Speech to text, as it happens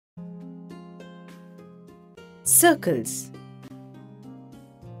Circles.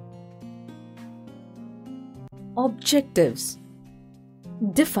 Objectives.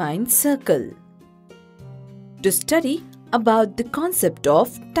 Define circle. To study about the concept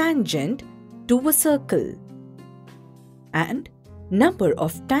of tangent to a circle and number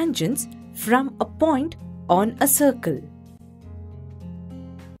of tangents from a point on a circle.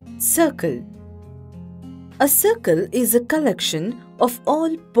 Circle. A circle is a collection of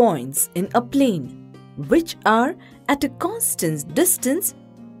all points in a plane which are at a constant distance,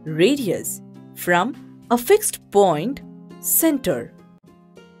 radius, from a fixed point, center.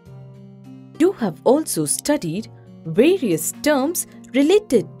 You have also studied various terms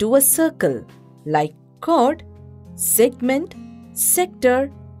related to a circle like chord, segment,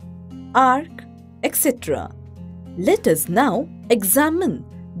 sector, arc, etc. Let us now examine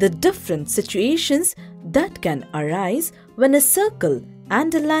the different situations that can arise when a circle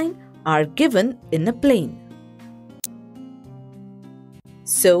and a line are given in a plane.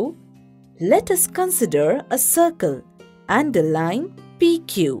 So, let us consider a circle and a line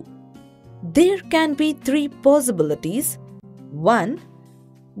PQ. There can be three possibilities. 1.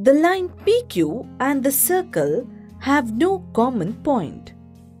 The line PQ and the circle have no common point.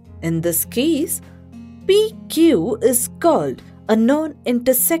 In this case, PQ is called a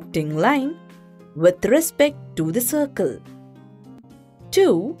non-intersecting line with respect to the circle.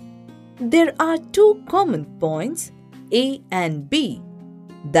 2. There are two common points A and B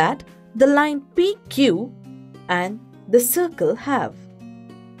that the line PQ and the circle have.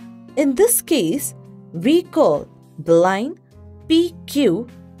 In this case, we call the line PQ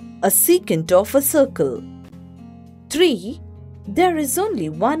a secant of a circle. 3. There is only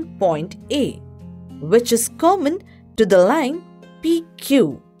one point A, which is common to the line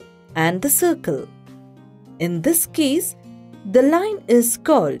PQ and the circle. In this case, the line is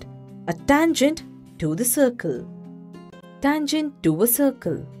called a tangent to the circle. Tangent to a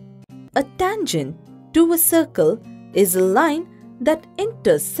circle. A tangent to a circle is a line that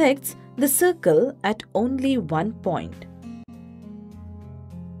intersects the circle at only one point.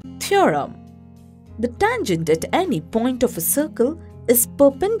 Theorem. The tangent at any point of a circle is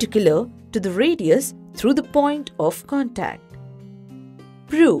perpendicular to the radius through the point of contact.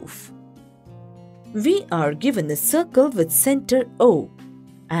 Proof. We are given a circle with center O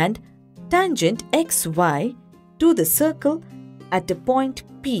and tangent xy to the circle at a point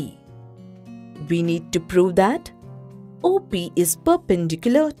P. We need to prove that OP is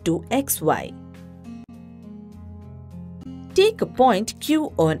perpendicular to xy. Take a point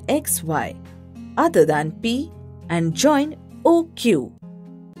Q on xy other than P and join OQ.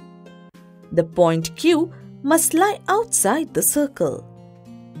 The point Q must lie outside the circle.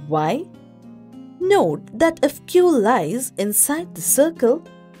 Why? Note that if Q lies inside the circle,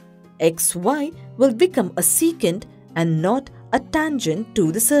 xy will become a secant and not a tangent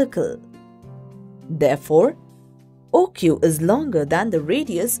to the circle. Therefore, OQ is longer than the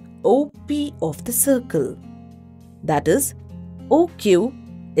radius OP of the circle. That is,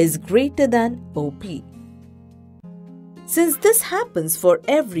 OQ is greater than OP. Since this happens for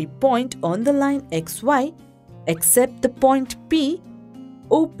every point on the line xy except the point P,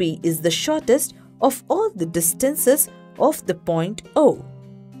 OP is the shortest of all the distances of the point O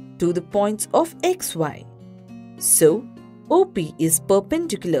to the points of xy. So, OP is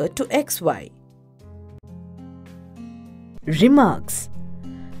perpendicular to xy. Remarks.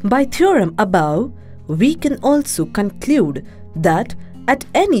 By theorem above, we can also conclude that at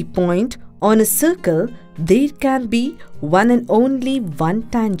any point on a circle, there can be one and only one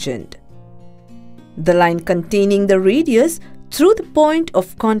tangent. The line containing the radius through the point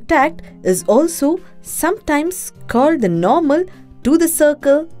of contact is also sometimes called the normal to the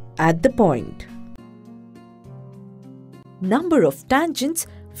circle at the point. Number of tangents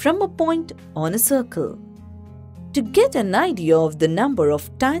from a point on a circle. To get an idea of the number of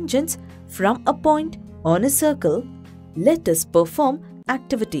tangents from a point on a circle, let us perform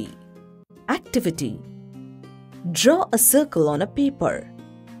activity. Activity. Draw a circle on a paper.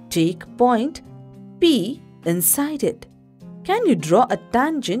 Take point P inside it. Can you draw a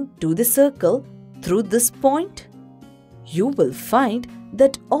tangent to the circle through this point? You will find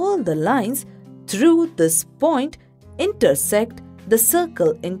that all the lines through this point intersect the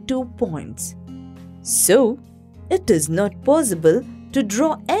circle in 2 points. So, it is not possible to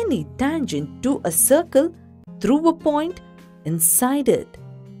draw any tangent to a circle through a point inside it.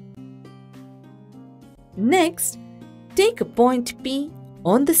 Next, take a point P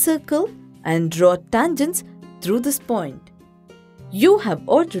on the circle and draw tangents through this point. You have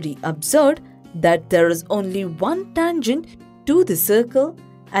already observed that there is only one tangent to the circle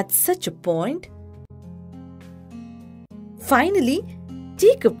at such a point. Finally,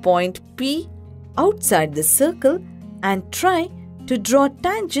 take a point P outside the circle and try to draw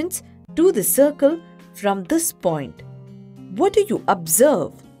tangents to the circle from this point. What do you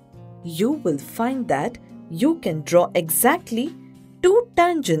observe? You will find that you can draw exactly 2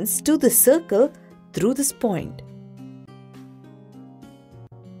 tangents to the circle through this point.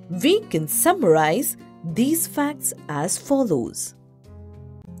 We can summarize these facts as follows.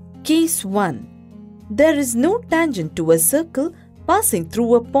 Case 1. There is no tangent to a circle passing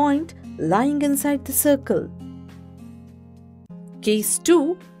through a point lying inside the circle. Case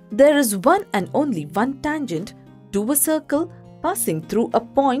 2. There is one and only one tangent to a circle passing through a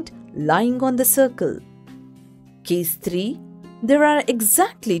point lying on the circle. Case 3. There are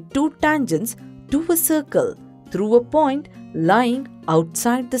exactly 2 tangents to a circle through a point lying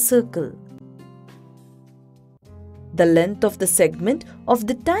outside the circle. The length of the segment of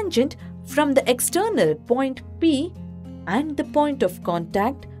the tangent from the external point P and the point of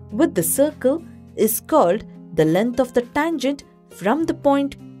contact with the circle is called the length of the tangent from the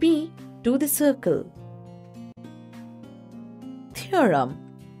point P to the circle. Theorem: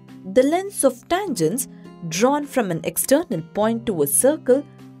 the lengths of tangents drawn from an external point to a circle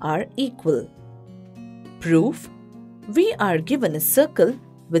are equal. Proof: we are given a circle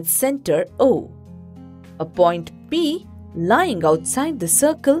with center O, a point P lying outside the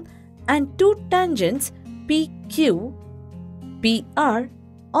circle, and 2 tangents PQ, PR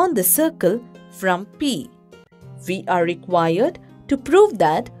on the circle from P. We are required to prove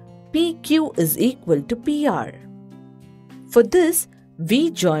that PQ is equal to PR. For this,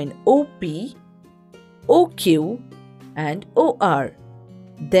 we join OP, OQ and OR.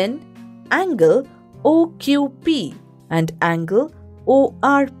 Then angle OQP and angle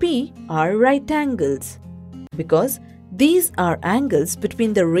ORP are right angles, because these are angles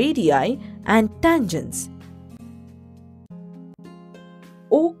between the radii and tangents.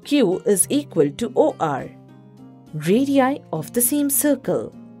 OQ is equal to OR, radii of the same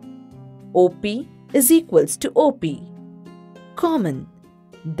circle. OP is equals to OP, common.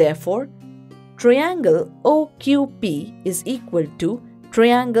 Therefore, triangle OQP is equal to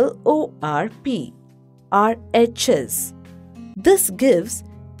triangle ORP, RHS. This gives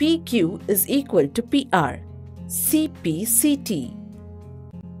PQ is equal to PR, CPCT.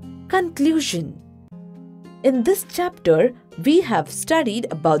 Conclusion: in this chapter, we have studied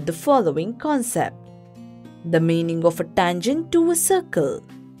about the following concept. The meaning of a tangent to a circle.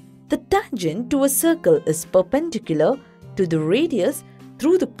 The tangent to a circle is perpendicular to the radius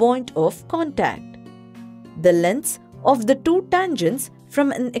through the point of contact. The lengths of the 2 tangents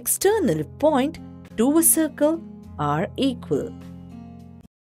from an external point to a circle are equal.